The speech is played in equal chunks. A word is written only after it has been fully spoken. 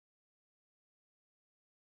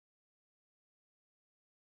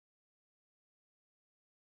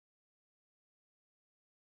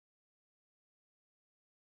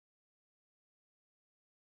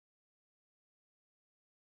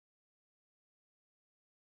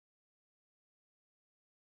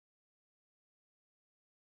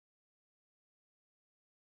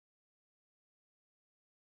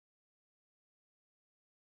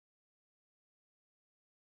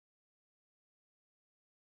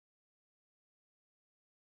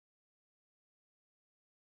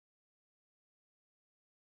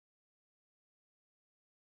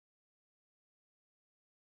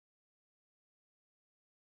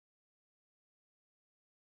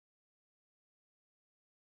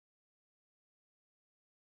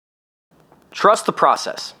Trust the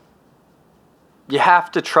process. You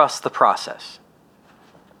have to trust the process.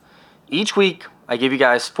 Each week, I give you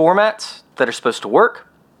guys formats that are supposed to work.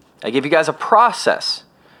 I give you guys a process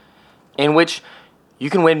in which you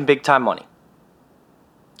can win big time money.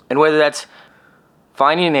 And whether that's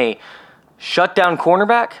finding a shutdown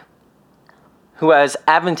cornerback who has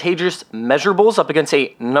advantageous measurables up against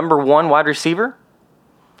a number one wide receiver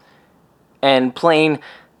and playing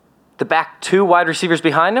the back two wide receivers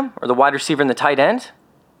behind him, or the wide receiver and the tight end,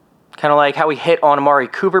 kind of like how we hit on Amari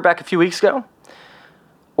Cooper back a few weeks ago,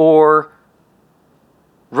 or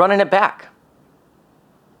running it back,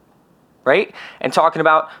 right? And talking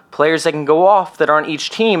about players that can go off that are on each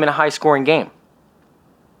team in a high-scoring game.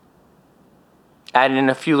 Adding in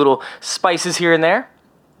a few little spices here and there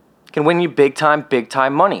can win you big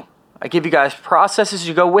time money. I give you guys processes,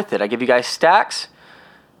 you go with it. I give you guys stacks,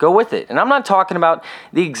 go with it. And I'm not talking about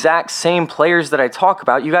the exact same players that I talk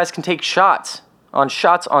about. You guys can take shots on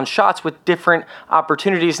shots with different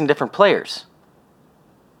opportunities and different players.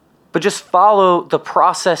 But just follow the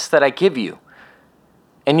process that I give you,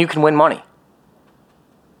 and you can win money.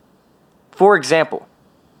 For example,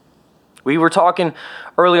 we were talking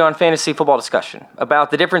early on fantasy football discussion about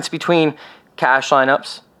the difference between cash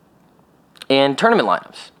lineups and tournament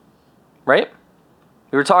lineups, right?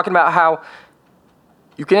 We were talking about how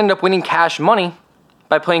you can end up winning cash money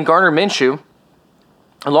by playing Gardner Minshew,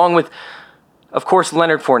 along with, of course,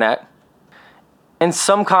 Leonard Fournette, and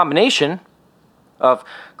some combination of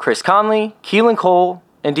Chris Conley, Keelan Cole,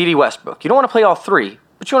 and Dede Westbrook. You don't want to play all three,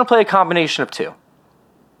 but you want to play a combination of two.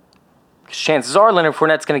 Because chances are Leonard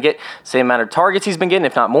Fournette's going to get the same amount of targets he's been getting,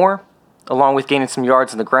 if not more, along with gaining some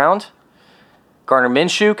yards on the ground. Gardner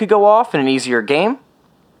Minshew could go off in an easier game,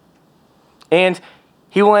 and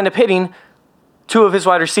he will end up hitting two of his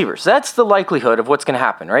wide receivers. That's the likelihood of what's going to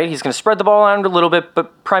happen, right? He's going to spread the ball around a little bit,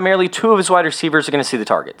 but primarily two of his wide receivers are going to see the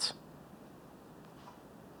targets.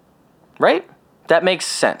 Right? That makes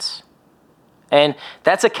sense. And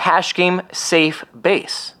that's a cash game safe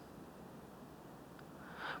base.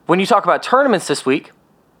 When you talk about tournaments this week,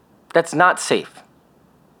 that's not safe.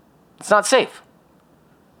 It's not safe.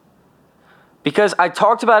 Because I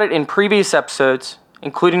talked about it in previous episodes,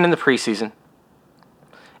 including in the preseason.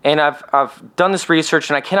 And I've done this research,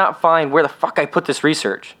 and I cannot find where the fuck I put this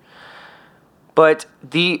research. But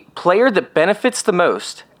the player that benefits the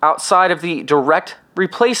most outside of the direct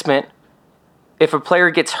replacement, if a player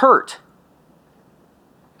gets hurt,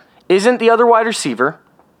 isn't the other wide receiver.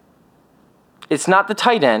 It's not the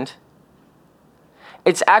tight end.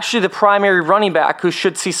 It's actually the primary running back who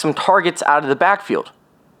should see some targets out of the backfield.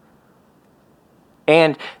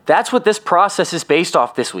 And that's what this process is based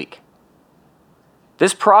off this week.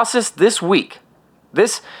 This process this week,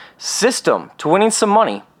 this system to winning some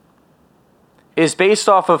money, is based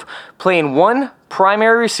off of playing one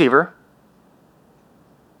primary receiver,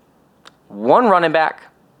 one running back,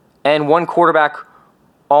 and one quarterback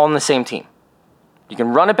all on the same team. You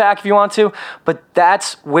can run it back if you want to, but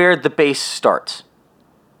that's where the base starts.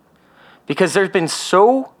 Because there's been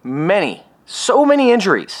so many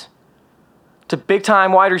injuries to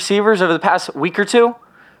big-time wide receivers over the past week or two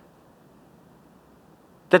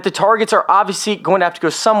that the targets are obviously going to have to go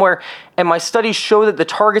somewhere, and my studies show that the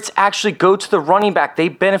targets actually go to the running back. They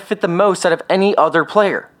benefit the most out of any other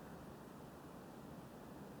player.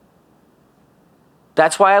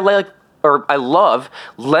 That's why I love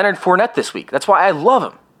Leonard Fournette this week. That's why I love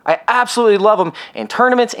him. I absolutely love him in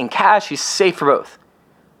tournaments, in cash. He's safe for both.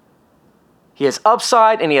 He has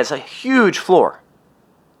upside, and he has a huge floor.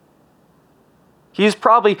 He is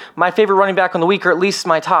probably my favorite running back on the week, or at least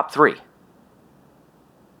my top three.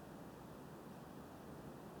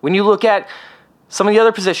 When you look at some of the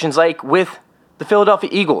other positions, like with the Philadelphia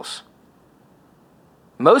Eagles,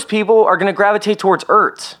 most people are going to gravitate towards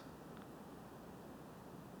Ertz.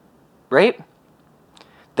 Right?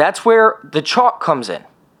 That's where the chalk comes in.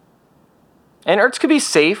 And Ertz could be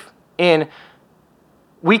safe in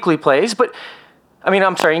weekly plays,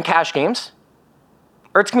 in cash games.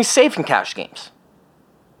 Ertz can be safe in cash games.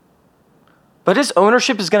 But his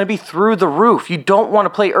ownership is going to be through the roof. You don't want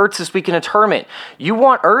to play Ertz this week in a tournament. You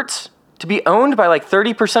want Ertz to be owned by like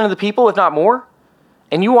 30% of the people, if not more.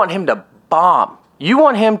 And you want him to bomb. You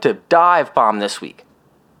want him to dive bomb this week.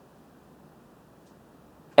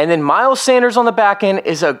 And then Miles Sanders on the back end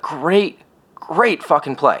is a great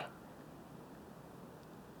fucking play.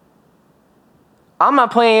 I'm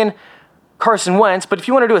not playing Carson Wentz, but if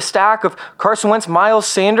you want to do a stack of Carson Wentz, Miles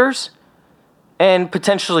Sanders, and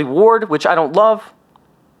potentially Ward, which I don't love,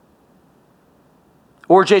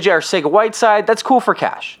 or J.J. Arcega-Whiteside, that's cool for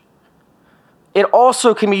cash. It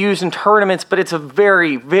also can be used in tournaments, but it's a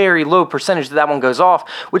very, very low percentage that one goes off,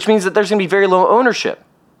 which means that there's going to be very low ownership.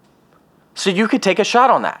 So you could take a shot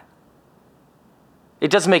on that. It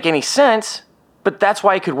doesn't make any sense, but that's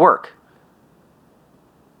why it could work.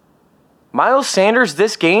 Miles Sanders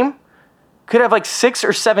this game could have like 6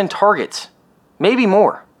 or 7 targets, maybe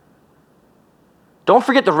more. Don't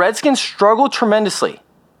forget the Redskins struggled tremendously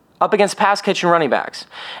up against pass-catching running backs.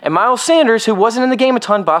 And Miles Sanders, who wasn't in the game a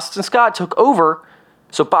ton, Boston Scott took over.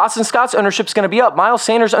 So Boston Scott's ownership is going to be up. Miles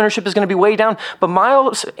Sanders' ownership is going to be way down. But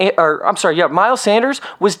Miles Sanders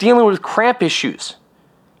was dealing with cramp issues.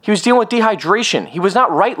 He was dealing with dehydration. He was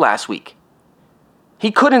not right last week.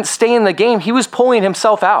 He couldn't stay in the game. He was pulling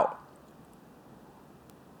himself out.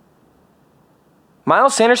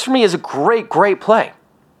 Miles Sanders for me is a great, great play.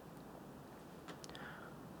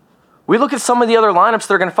 We look at some of the other lineups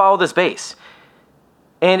that are going to follow this base.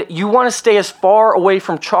 And you want to stay as far away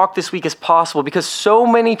from chalk this week as possible because so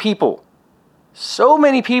many people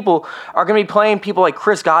are going to be playing people like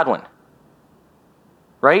Chris Godwin.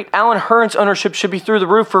 Right? Allen Hurns' ownership should be through the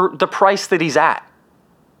roof for the price that he's at.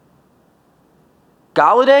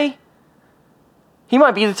 Golladay, he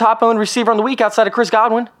might be the top owned receiver on the week outside of Chris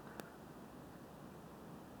Godwin.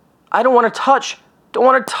 I don't want to touch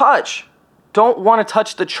the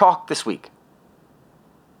chalk this week.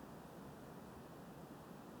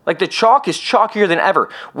 Like the chalk is chalkier than ever.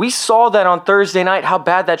 We saw that on Thursday night, how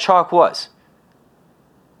bad that chalk was.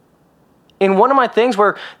 In one of my things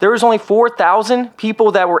where there was only 4,000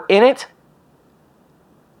 people that were in it,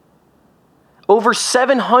 over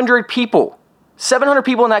 700 people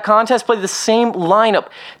in that contest played the same lineup.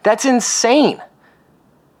 That's insane.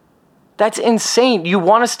 That's insane. You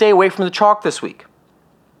want to stay away from the chalk this week.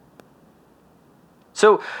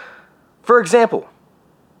 So, for example,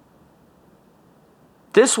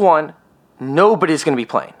 this one, nobody's going to be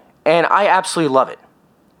playing. And I absolutely love it.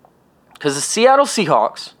 Because the Seattle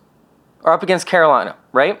Seahawks are up against Carolina,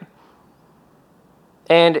 right?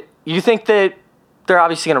 And you think that they're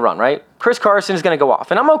obviously going to run, right? Chris Carson is going to go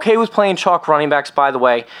off. And I'm okay with playing chalk running backs, by the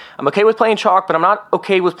way. I'm okay with playing chalk, but I'm not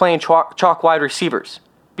okay with playing chalk wide receivers.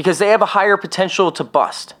 Because they have a higher potential to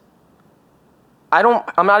bust. I'm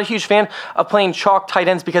not a huge fan of playing chalk tight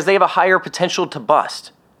ends because they have a higher potential to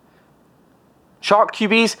bust. Chalk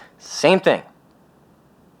QBs, same thing.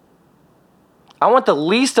 I want the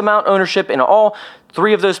least amount ownership in all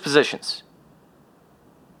 3 of those positions.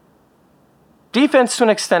 Defense to an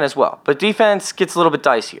extent as well, but defense gets a little bit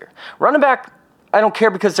dicier. Running back, I don't care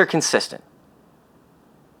because they're consistent.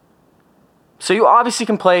 So you obviously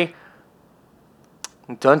can play,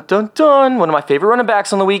 one of my favorite running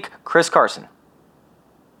backs on the week, Chris Carson.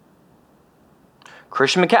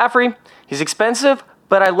 Christian McCaffrey, he's expensive,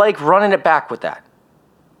 but I like running it back with that.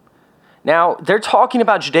 Now, they're talking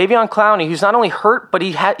about Jadeveon Clowney, who's not only hurt, but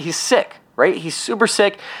he's sick, right? He's super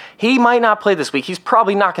sick. He might not play this week. He's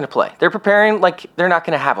probably not going to play. They're preparing like they're not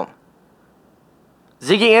going to have him.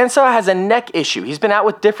 Ziggy Ansah has a neck issue. He's been out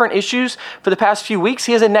with different issues for the past few weeks.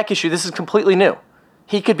 He has a neck issue. This is completely new.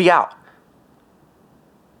 He could be out.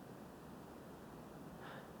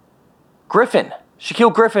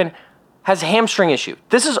 Shaquille Griffin, has a hamstring issue.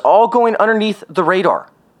 This is all going underneath the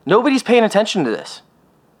radar. Nobody's paying attention to this.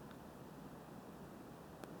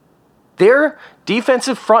 Their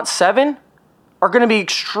defensive front 7 are going to be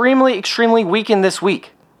extremely, extremely weakened this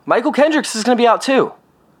week. Michael Kendricks is going to be out too.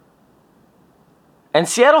 And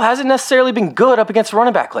Seattle hasn't necessarily been good up against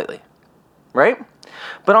running back lately, right?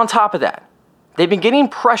 But on top of that, they've been getting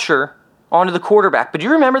pressure onto the quarterback. But do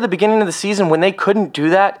you remember the beginning of the season when they couldn't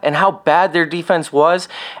do that and how bad their defense was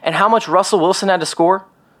and how much Russell Wilson had to score?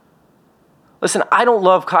 Listen, I don't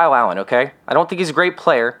love Kyle Allen, okay? I don't think he's a great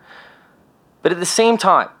player. But at the same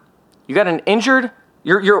time, you got an injured,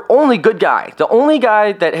 your only good guy, the only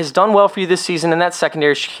guy that has done well for you this season in that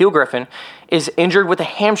secondary, Shaquille Griffin, is injured with a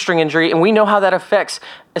hamstring injury, and we know how that affects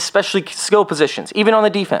especially skill positions, even on the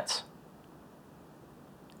defense.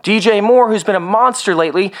 DJ Moore, who's been a monster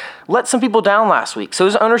lately, let some people down last week, so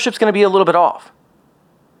his ownership's going to be a little bit off.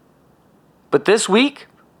 But this week,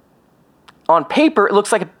 on paper, it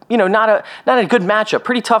looks like not a good matchup.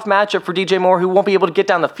 Pretty tough matchup for DJ Moore, who won't be able to get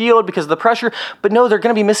down the field because of the pressure. But no, they're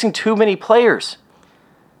going to be missing too many players.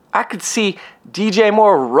 I could see DJ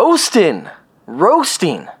Moore roasting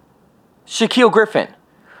Shaquille Griffin,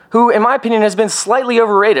 who, in my opinion, has been slightly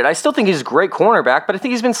overrated. I still think he's a great cornerback, but I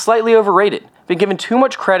think he's been slightly overrated. Been given too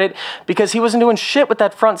much credit because he wasn't doing shit with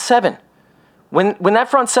that front 7. When that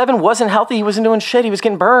front 7 wasn't healthy, he wasn't doing shit. He was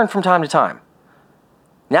getting burned from time to time.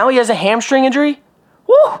 Now he has a hamstring injury?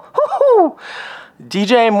 Woo!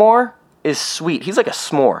 DJ Moore is sweet. He's like a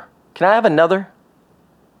s'more. Can I have another?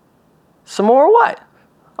 Some more what?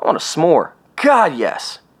 I want a s'more. God,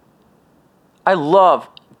 yes. I love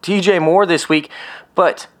DJ Moore this week,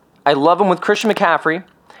 but I love him with Christian McCaffrey.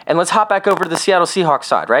 And let's hop back over to the Seattle Seahawks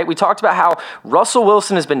side, right? We talked about how Russell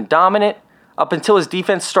Wilson has been dominant up until his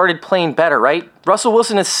defense started playing better, right? Russell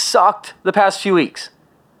Wilson has sucked the past few weeks.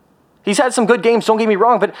 He's had some good games, don't get me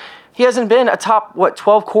wrong, but he hasn't been a top,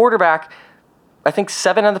 12 quarterback. I think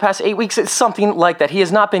 7 of the past 8 weeks. It's something like that. He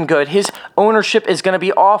has not been good. His ownership is going to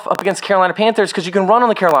be off up against Carolina Panthers because you can run on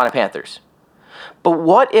the Carolina Panthers. But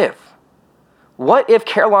what if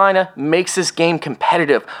Carolina makes this game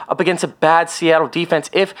competitive up against a bad Seattle defense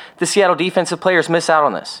if the Seattle defensive players miss out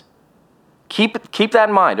on this? Keep that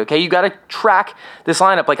in mind, okay? You got to track this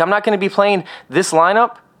lineup. Like, I'm not going to be playing this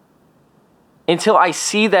lineup until I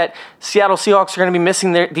see that Seattle Seahawks are going to be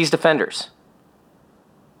missing these defenders.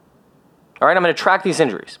 All right, I'm going to track these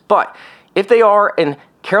injuries. But if they are, and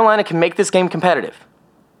Carolina can make this game competitive,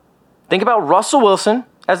 think about Russell Wilson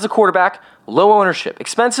as the quarterback, low ownership.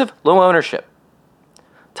 Expensive, low ownership.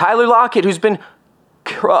 Tyler Lockett, who's been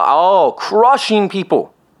crushing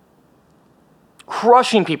people.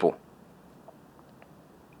 Crushing people.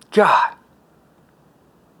 God.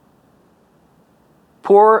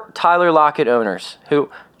 Poor Tyler Lockett owners who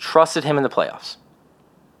trusted him in the playoffs.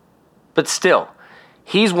 But still,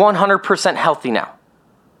 he's 100% healthy now.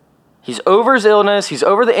 He's over his illness. He's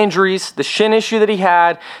over the injuries, the shin issue that he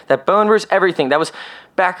had, that bone bruise, everything. That was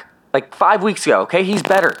back like 5 weeks ago, okay? He's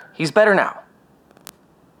better. He's better now.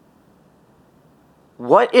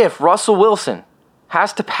 What if Russell Wilson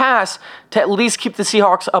has to pass to at least keep the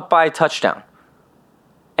Seahawks up by a touchdown?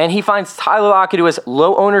 And he finds Tyler Lockett, who has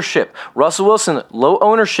low ownership. Russell Wilson, low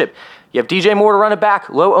ownership. You have DJ Moore to run it back,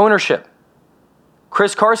 low ownership.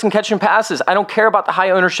 Chris Carson catching passes. I don't care about the high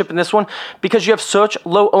ownership in this one because you have such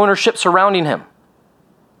low ownership surrounding him.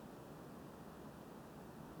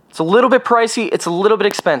 It's a little bit pricey. It's a little bit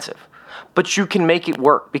expensive. But you can make it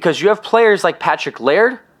work because you have players like Patrick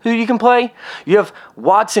Laird, who you can play. You have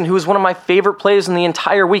Watson, who is one of my favorite plays in the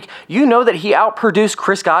entire week. You know that he outproduced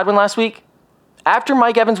Chris Godwin last week? After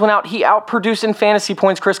Mike Evans went out, he outproduced in fantasy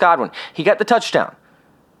points Chris Godwin. He got the touchdown.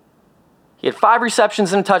 He had 5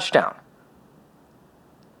 receptions and a touchdown.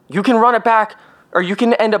 You can run it back, or you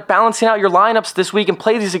can end up balancing out your lineups this week and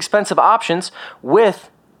play these expensive options with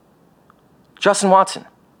Justin Watson.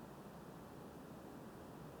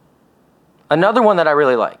 Another one that I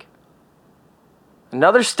really like.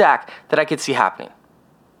 Another stack that I could see happening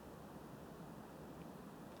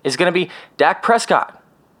is going to be Dak Prescott,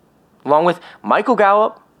 along with Michael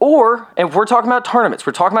Gallup, or, and if we're talking about tournaments,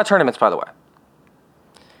 by the way.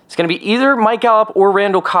 It's going to be either Mike Gallup or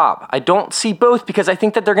Randall Cobb. I don't see both because I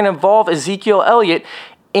think that they're going to involve Ezekiel Elliott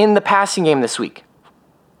in the passing game this week.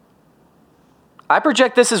 I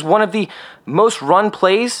project this as one of the most run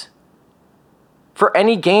plays for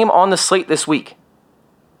any game on the slate this week.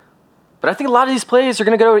 But I think a lot of these plays are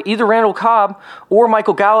going to go to either Randall Cobb or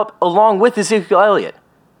Michael Gallup along with Ezekiel Elliott.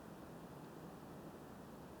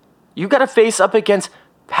 You got to face up against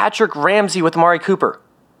Patrick Ramsey with Amari Cooper.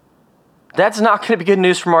 That's not going to be good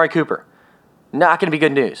news for Amari Cooper. Not going to be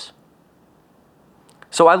good news.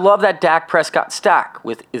 So I love that Dak Prescott stack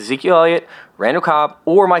with Ezekiel Elliott, Randall Cobb,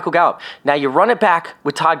 or Michael Gallup. Now you run it back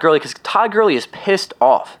with Todd Gurley because Todd Gurley is pissed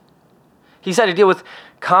off. He's had to deal with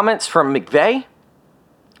comments from McVay.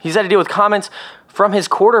 He's had to deal with comments from his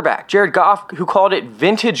quarterback, Jared Goff, who called it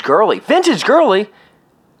vintage Gurley. Vintage Gurley?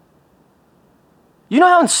 You know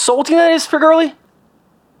how insulting that is for Gurley?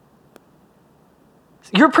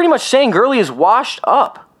 You're pretty much saying Gurley is washed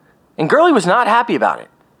up. And Gurley was not happy about it.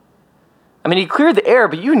 I mean, he cleared the air,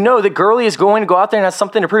 but you know that Gurley is going to go out there and have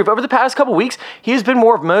something to prove. Over the past couple weeks, he has been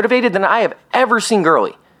more motivated than I have ever seen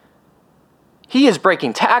Gurley. He is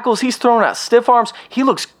breaking tackles. He's throwing out stiff arms. He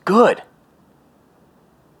looks good.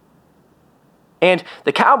 And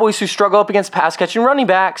the Cowboys, who struggle up against pass-catching running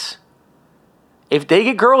backs, if they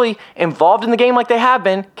get Gurley involved in the game like they have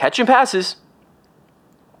been, catching passes,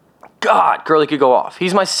 God, Gurley could go off.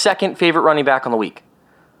 He's my second favorite running back on the week.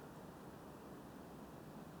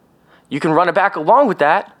 You can run it back along with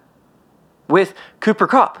that with Cooper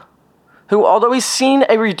Kupp, who, although he's seen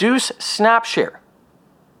a reduced snap share,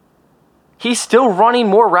 he's still running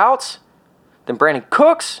more routes than Brandon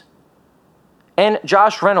Cooks and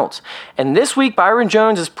Josh Reynolds. And this week, Byron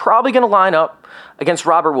Jones is probably going to line up against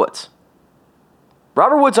Robert Woods.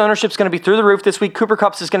 Robert Woods' ownership is going to be through the roof this week. Cooper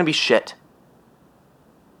Kupp's is going to be shit.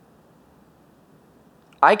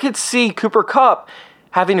 I could see Cooper Kupp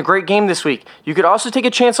having a great game this week. You could also take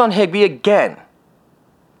a chance on Higbee again.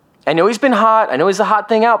 I know he's been hot. I know he's the hot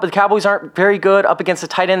thing out, but the Cowboys aren't very good up against the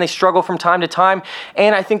tight end. They struggle from time to time,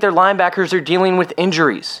 and I think their linebackers are dealing with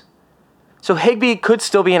injuries. So Higbee could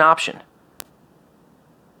still be an option.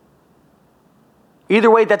 Either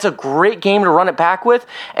way, that's a great game to run it back with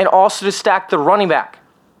and also to stack the running back.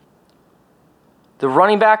 The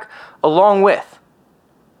running back along with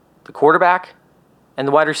the quarterback and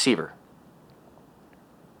the wide receiver.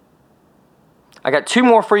 I got 2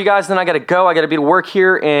 more for you guys, then I got to go. I got to be to work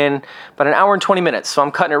here in about an hour and 20 minutes, so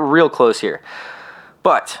I'm cutting it real close here.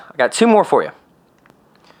 But I got 2 more for you.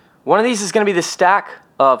 One of these is going to be the stack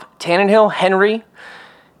of Tannehill, Henry,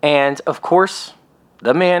 and of course,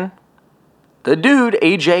 the man, the dude,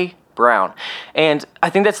 A.J. Brown. And I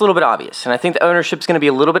think that's a little bit obvious, and I think the ownership's going to be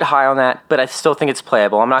a little bit high on that, but I still think it's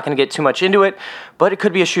playable. I'm not going to get too much into it, but it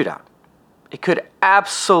could be a shootout. It could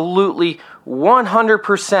absolutely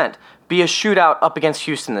 100% be a shootout up against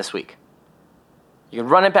Houston this week. You can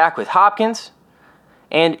run it back with Hopkins,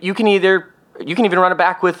 and you can even run it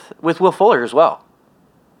back with Will Fuller as well.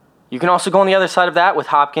 You can also go on the other side of that with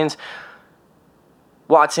Hopkins,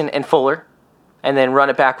 Watson, and Fuller, and then run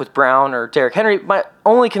it back with Brown or Derrick Henry. My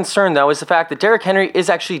only concern, though, is the fact that Derrick Henry is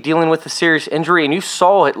actually dealing with a serious injury, and you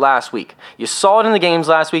saw it last week. You saw it in the games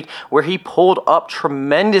last week where he pulled up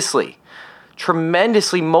tremendously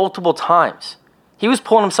multiple times. He was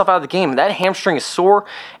pulling himself out of the game. That hamstring is sore,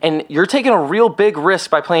 and you're taking a real big risk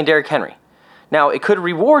by playing Derrick Henry. Now, it could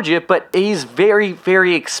reward you, but he's very,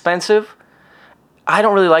 very expensive. I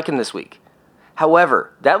don't really like him this week.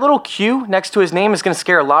 However, that little Q next to his name is going to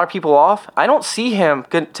scare a lot of people off. I don't see him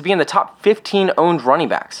to be in the top 15 owned running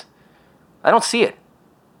backs. I don't see it.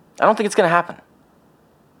 I don't think it's going to happen.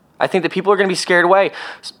 I think that people are going to be scared away.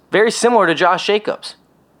 Very similar to Josh Jacobs,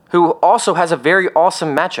 who also has a very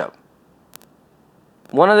awesome matchup.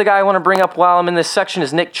 One other guy I want to bring up while I'm in this section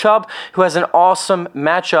is Nick Chubb, who has an awesome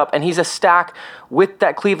matchup, and he's a stack with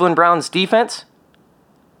that Cleveland Browns defense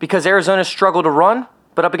because Arizona struggled to run,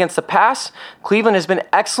 but up against the pass, Cleveland has been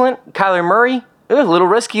excellent. Kyler Murray, a little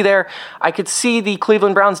risky there. I could see the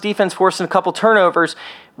Cleveland Browns defense forcing a couple turnovers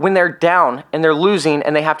when they're down and they're losing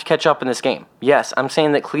and they have to catch up in this game. Yes, I'm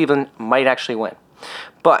saying that Cleveland might actually win.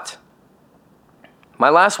 But my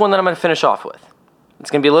last one that I'm going to finish off with, it's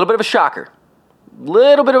going to be a little bit of a shocker.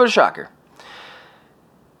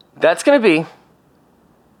 That's going to be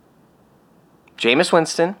Jameis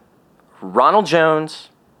Winston, Ronald Jones,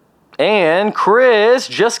 and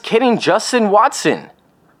Justin Watson.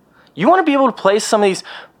 You want to be able to play some of these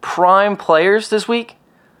prime players this week?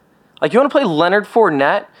 Like, you want to play Leonard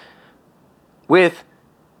Fournette with,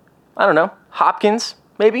 I don't know, Hopkins,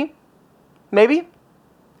 maybe,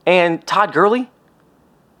 and Todd Gurley,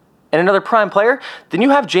 and another prime player? Then you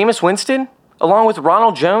have Jameis Winston along with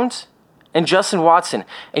Ronald Jones and Justin Watson.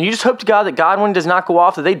 And you just hope to God that Godwin does not go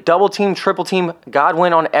off, that they double team, triple team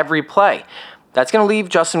Godwin on every play. That's going to leave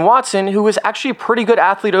Justin Watson, who is actually a pretty good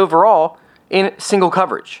athlete overall, in single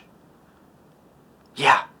coverage.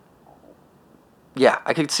 Yeah,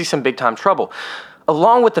 I could see some big-time trouble.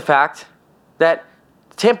 Along with the fact that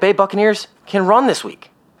the Tampa Bay Buccaneers can run this week.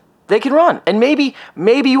 They can run. And maybe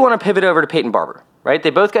you want to pivot over to Peyton Barber, right? They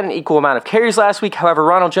both got an equal amount of carries last week. However,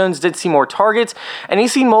 Ronald Jones did see more targets, and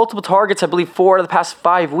he's seen multiple targets, I believe, 4 out of the past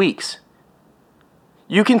 5 weeks.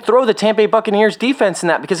 You can throw the Tampa Bay Buccaneers defense in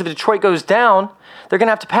that because if Detroit goes down, they're going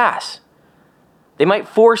to have to pass. They might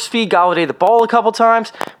force feed Golladay the ball a couple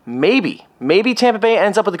times. Maybe Tampa Bay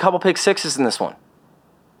ends up with a couple pick sixes in this one.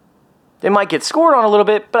 They might get scored on a little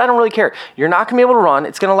bit, but I don't really care. You're not going to be able to run.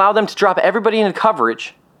 It's going to allow them to drop everybody into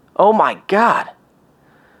coverage. Oh my God.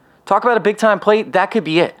 Talk about a big-time play. That could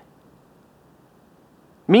be it.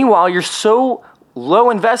 Meanwhile, you're so low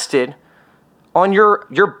invested on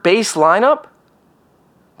your base lineup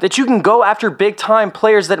that you can go after big-time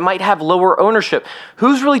players that might have lower ownership.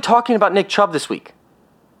 Who's really talking about Nick Chubb this week?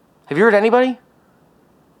 Have you heard anybody?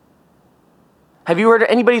 Have you heard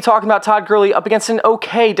anybody talking about Todd Gurley up against an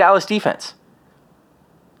okay Dallas defense?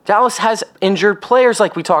 Dallas has injured players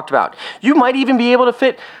like we talked about. You might even be able to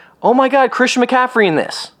fit, oh my God, Christian McCaffrey in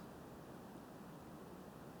this.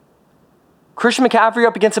 Christian McCaffrey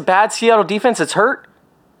up against a bad Seattle defense that's hurt?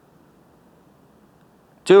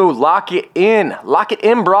 Dude, lock it in. Lock it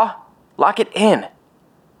in, brah. Lock it in.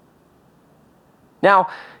 Now,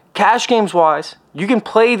 cash games wise, you can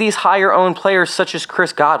play these higher owned players such as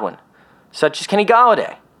Chris Godwin, such as Kenny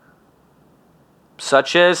Golladay,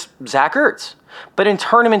 such as Zach Ertz. But in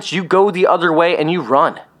tournaments, you go the other way and you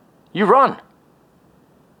run. You run.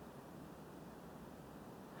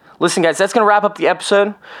 Listen, guys, that's going to wrap up the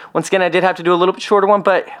episode. Once again, I did have to do a little bit shorter one,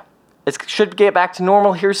 but it should get back to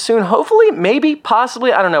normal here soon. Hopefully, maybe,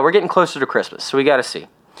 possibly. I don't know. We're getting closer to Christmas, so we got to see.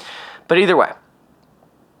 But either way,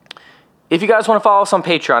 if you guys want to follow us on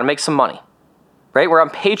Patreon and make some money, right? We're on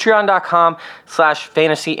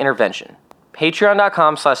patreon.com/fantasyintervention.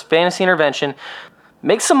 Patreon.com/fantasyintervention.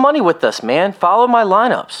 Make some money with us, man. Follow my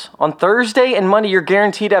lineups. On Thursday and Monday, you're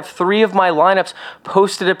guaranteed to have 3 of my lineups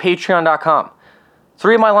posted at patreon.com.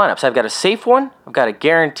 3 of my lineups. I've got a safe one. I've got a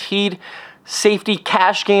guaranteed safety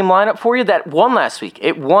cash game lineup for you that won last week.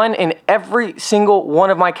 It won in every single one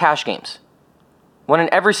of my cash games. Won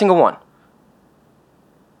in every single one.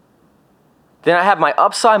 Then I have my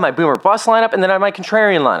upside, my boomer bust lineup, and then I have my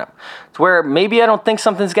contrarian lineup. It's where maybe I don't think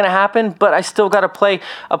something's going to happen, but I still got to play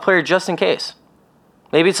a player just in case.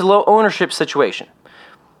 Maybe it's a low ownership situation.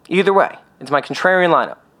 Either way, it's my contrarian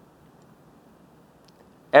lineup.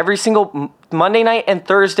 Every single Monday night and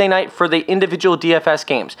Thursday night for the individual DFS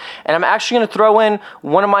games. And I'm actually going to throw in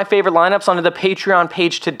one of my favorite lineups onto the Patreon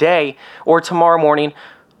page today or tomorrow morning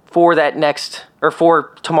for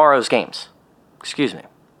for tomorrow's games. Excuse me.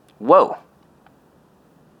 Whoa.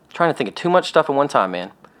 Trying to think of too much stuff at one time,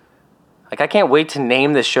 man. I can't wait to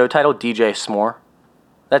name this show title DJ S'more.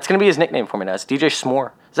 That's going to be his nickname for me now. It's DJ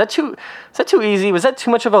S'more. Is that too easy? Was that too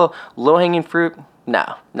much of a low-hanging fruit?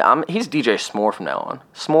 No, he's DJ S'more from now on.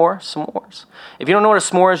 S'mores. If you don't know what a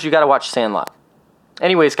s'more is, you got to watch Sandlot.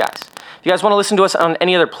 Anyways, guys, if you guys want to listen to us on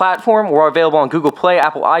any other platform, we're available on Google Play,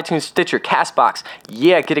 Apple iTunes, Stitcher, CastBox.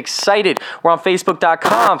 Yeah, get excited. We're on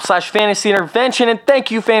Facebook.com/fantasyintervention. And thank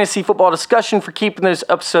you, Fantasy Football Discussion, for keeping those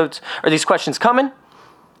episodes or these questions coming.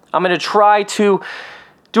 I'm going to try to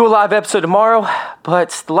do a live episode tomorrow,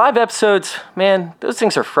 but the live episodes, man, those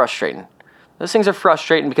things are frustrating. Those things are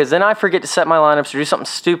frustrating because then I forget to set my lineups or do something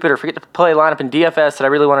stupid or forget to play a lineup in DFS that I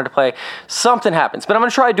really wanted to play. Something happens, but I'm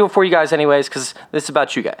going to try to do it for you guys anyways because this is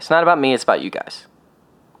about you guys. It's not about me, it's about you guys.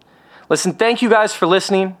 Listen, thank you guys for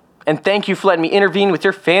listening, and thank you for letting me intervene with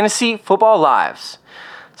your fantasy football lives.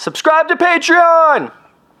 Subscribe to Patreon!